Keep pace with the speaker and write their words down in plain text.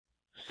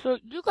So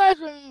you guys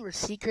remember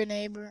Secret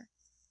Neighbor?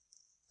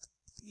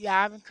 Yeah,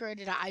 I haven't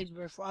created an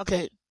iceberg for.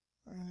 Okay,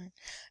 alright.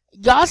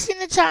 Y'all seen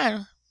the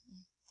channel,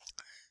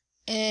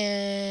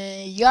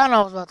 and y'all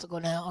know what's about to go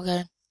down.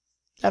 Okay,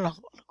 y'all know what's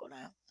about to go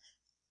down.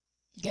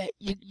 Okay,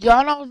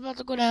 y'all know what's about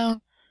to go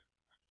down,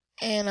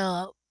 and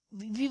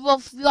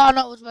y'all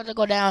know what's about to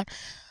go down.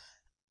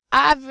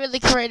 I've really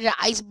created an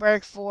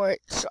iceberg for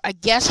it, so I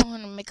guess I'm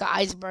gonna make an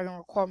iceberg and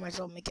record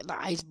myself making the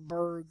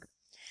iceberg.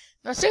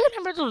 Now, Secret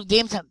Neighbor those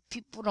games that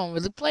people don't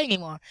really play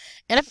anymore,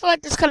 and I feel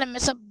like this kind of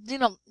mess up.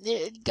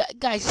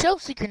 Guys, show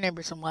Secret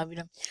Neighbor some love.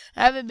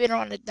 I haven't been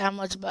on it that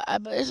much, but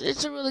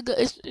it's a really good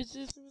it's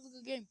a really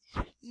good game.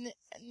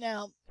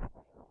 Now,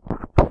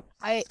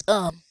 I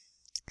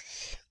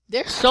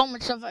there's so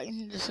much stuff I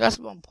can discuss,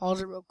 but I'm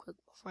pause it real quick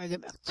before I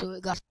get back to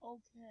it, guys.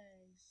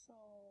 Okay, so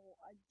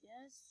I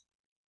guess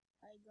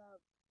I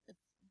got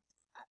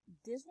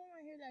this one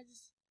right here that I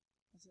just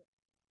what's it?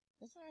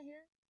 This one right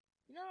here.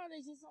 You know how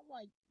they say something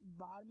like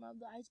bottom of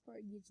the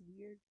iceberg gets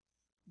weird?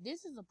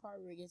 This is the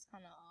part where it gets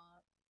kind of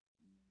odd.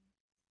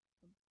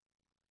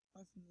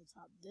 Right from the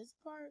top. This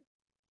part,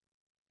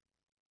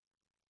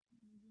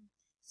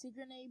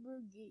 Secret Neighbor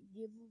gave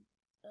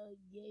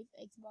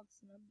Xbox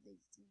an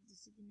update to the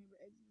Secret Neighbor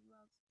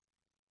Xbox.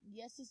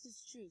 Yes, this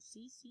is true.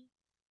 See?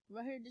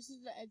 Right here, this is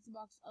the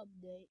Xbox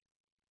update.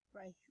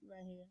 Right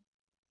here.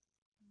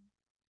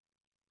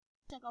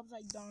 Check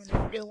upside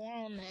down. They were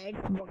on the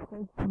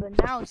Xbox, but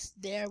now it's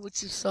there,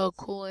 which is so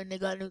cool, and they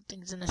got new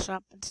things in the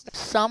shop and stuff.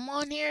 Some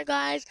on here,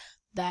 guys,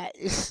 that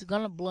is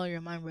gonna blow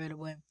your mind right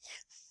away.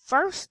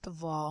 First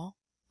of all,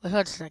 wait,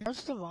 hold a second.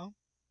 First of all,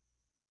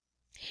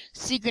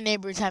 Secret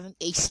Neighbor is having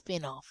a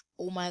spin-off.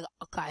 Oh my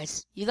god,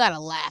 guys, you gotta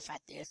laugh at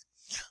this.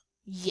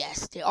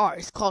 Yes, they are.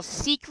 It's called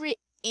Secret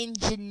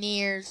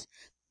Engineers.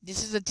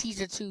 This is a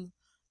teaser too.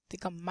 I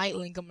think I might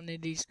link them in the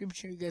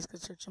description. You guys can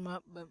search them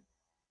up, but.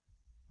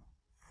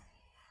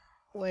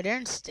 Wait, they're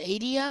in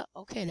Stadia?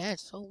 Okay,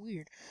 that's so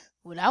weird.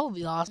 Well, that would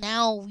be awesome.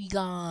 Now we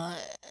got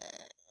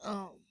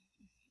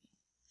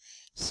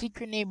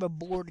Secret Neighbor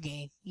board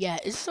game. Yeah,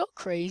 it's so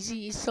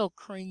crazy. It's so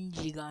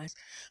cringy, guys.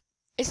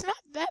 It's not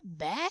that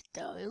bad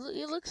though.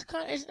 It looks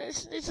kind of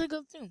it's a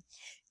good thing.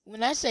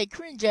 When I say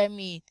cringe, I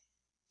mean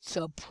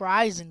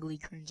surprisingly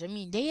cringe. I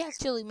mean they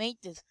actually made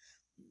this.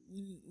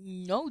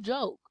 No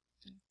joke.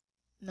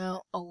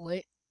 No, oh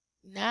wait.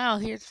 Now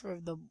here's for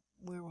the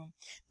weird one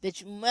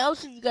that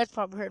most of you guys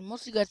probably heard.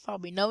 Most of you guys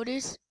probably know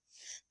this.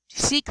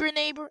 Secret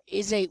Neighbor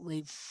is a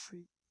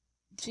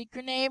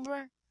Secret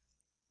Neighbor.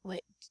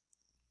 Wait,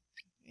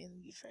 let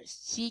me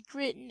first.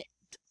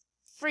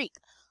 Freak.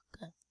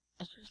 Okay,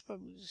 that's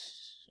probably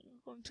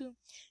going to.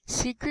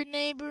 Secret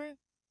Neighbor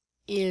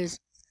is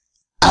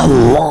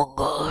Among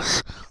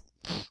Us.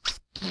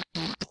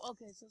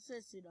 Okay, so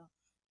seriously though,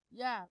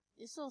 yeah,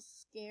 it's so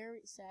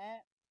scary,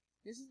 sad.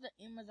 This is the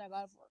image I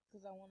got for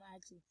because I want to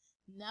actually.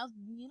 Now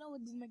you know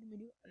what this is making me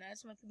do. Now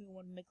it's making me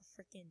want to make a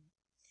freaking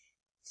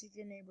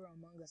Secret Neighbor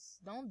Among Us.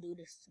 Don't do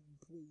this to me,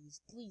 please.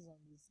 Please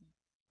don't do this to me.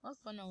 I've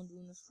fun on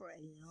doing this for a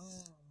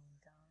long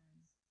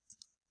time.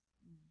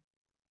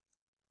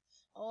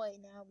 Oh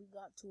wait, now we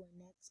got to our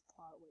next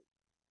part. Wait.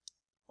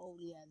 Oh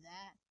yeah,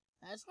 that.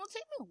 Now, it's gonna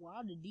take me a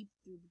while to deep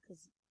through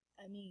because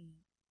I mean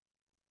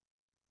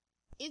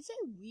it's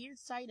a weird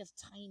side of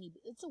Tiny.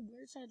 It's a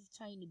weird side of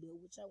Tiny Bill,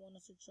 which I want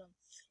to search up.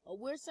 A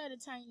weird side of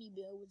Tiny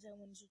Bill, which I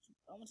want to search.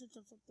 I want to search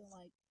up something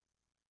like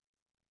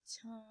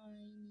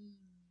Tiny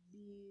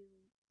Bill.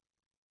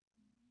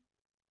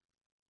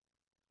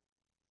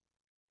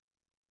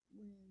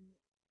 When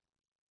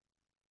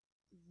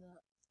the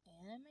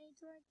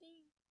animator, I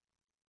think.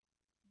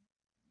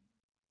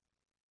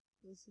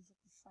 Let's see if I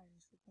can find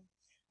this quickly.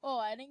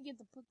 Oh, I didn't get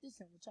to put this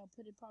in, which I'll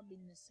put it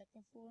probably in the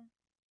second floor.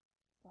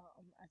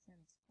 I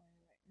can't explain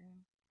it right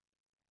now.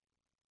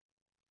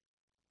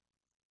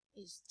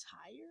 It's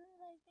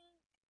tired,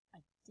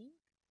 I think.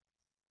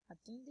 I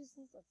think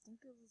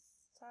it was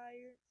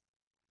tired.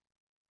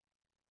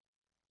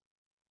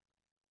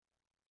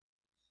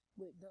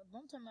 Wait,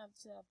 don't tell me I have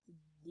to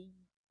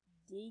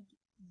deeply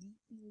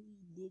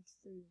dig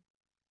through.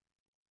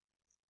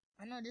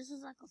 I know this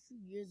is like a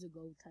few years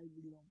ago type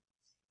video.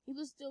 He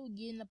was still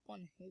getting up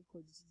on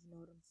headquarters, if you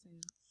know what I'm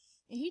saying.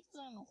 And he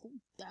designed a whole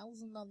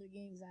 1,000 other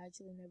games I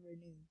actually never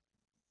knew.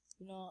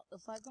 You know,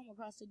 if I come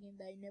across a game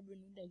that I never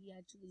knew that he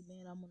actually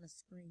made, I'm gonna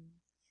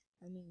scream.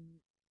 I mean,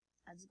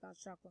 I just got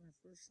shocked when I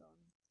first saw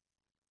him.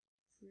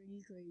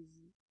 Pretty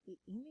crazy.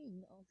 He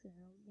made, okay,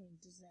 I was going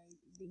to say,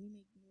 did he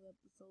make new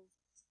episodes?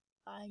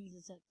 I need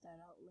to check that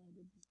out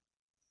later.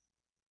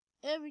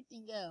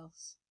 Everything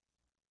else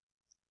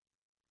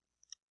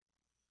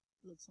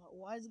looks like,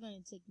 why is it going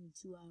to take me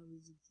 2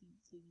 hours to keep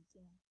digging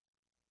through?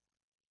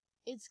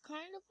 It's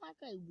kind of like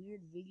a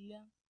weird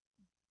video.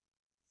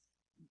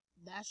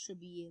 That should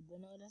be it, but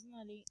no, that's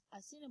not it.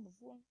 I've seen it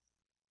before.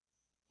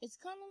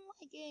 It's kind of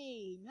like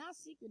a, not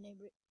Secret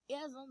Neighbor. It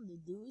has nothing to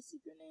do with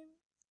Secret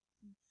Neighbor.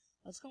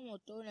 I was kind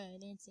of throw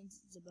that in since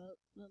it's about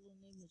little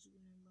name and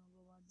Secret Neighbor,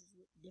 blah, blah, blah, just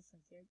with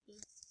different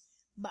characters.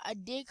 But I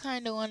did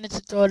kind of wanted to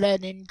throw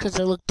that in because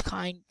it looked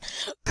kind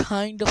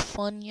of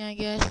funny, I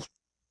guess.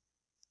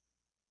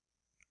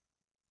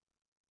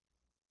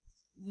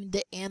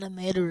 The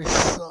animator is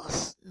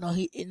sus. No,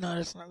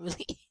 that's not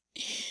really.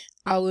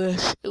 I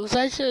wish it was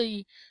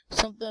actually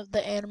something of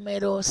the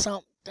animator or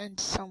something. I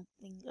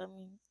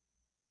mean,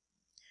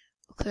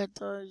 okay, I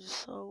thought I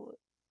just saw it.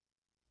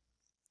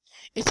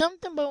 It's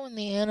something about when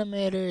the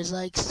animator is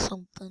like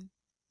something.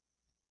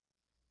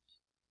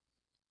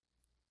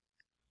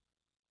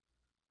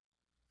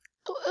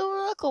 It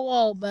was like a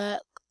while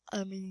back.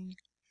 I mean,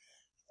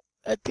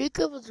 I think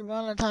it was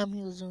around the time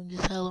he was doing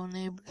this Hello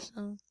Neighbor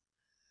song.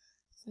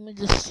 Let me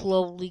just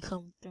slowly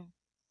come through.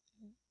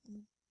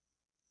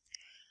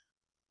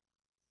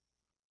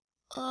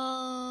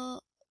 Uh,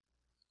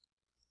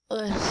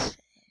 let's see.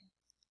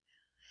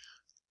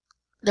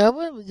 That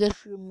would be good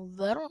if you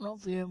removed it. I don't know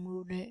if you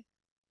removed it.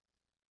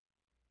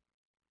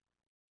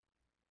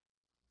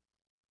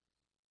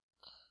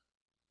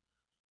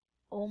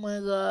 Oh my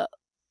god.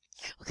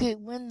 Okay,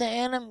 when the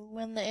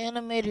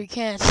animator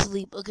can't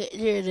sleep. Okay,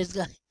 here it is,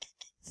 guys.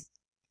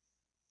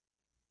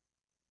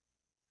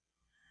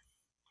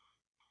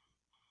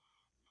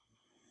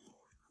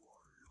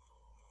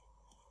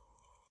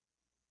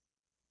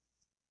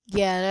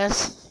 Yeah,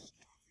 that's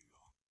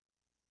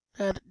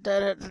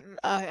that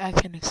I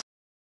can explain.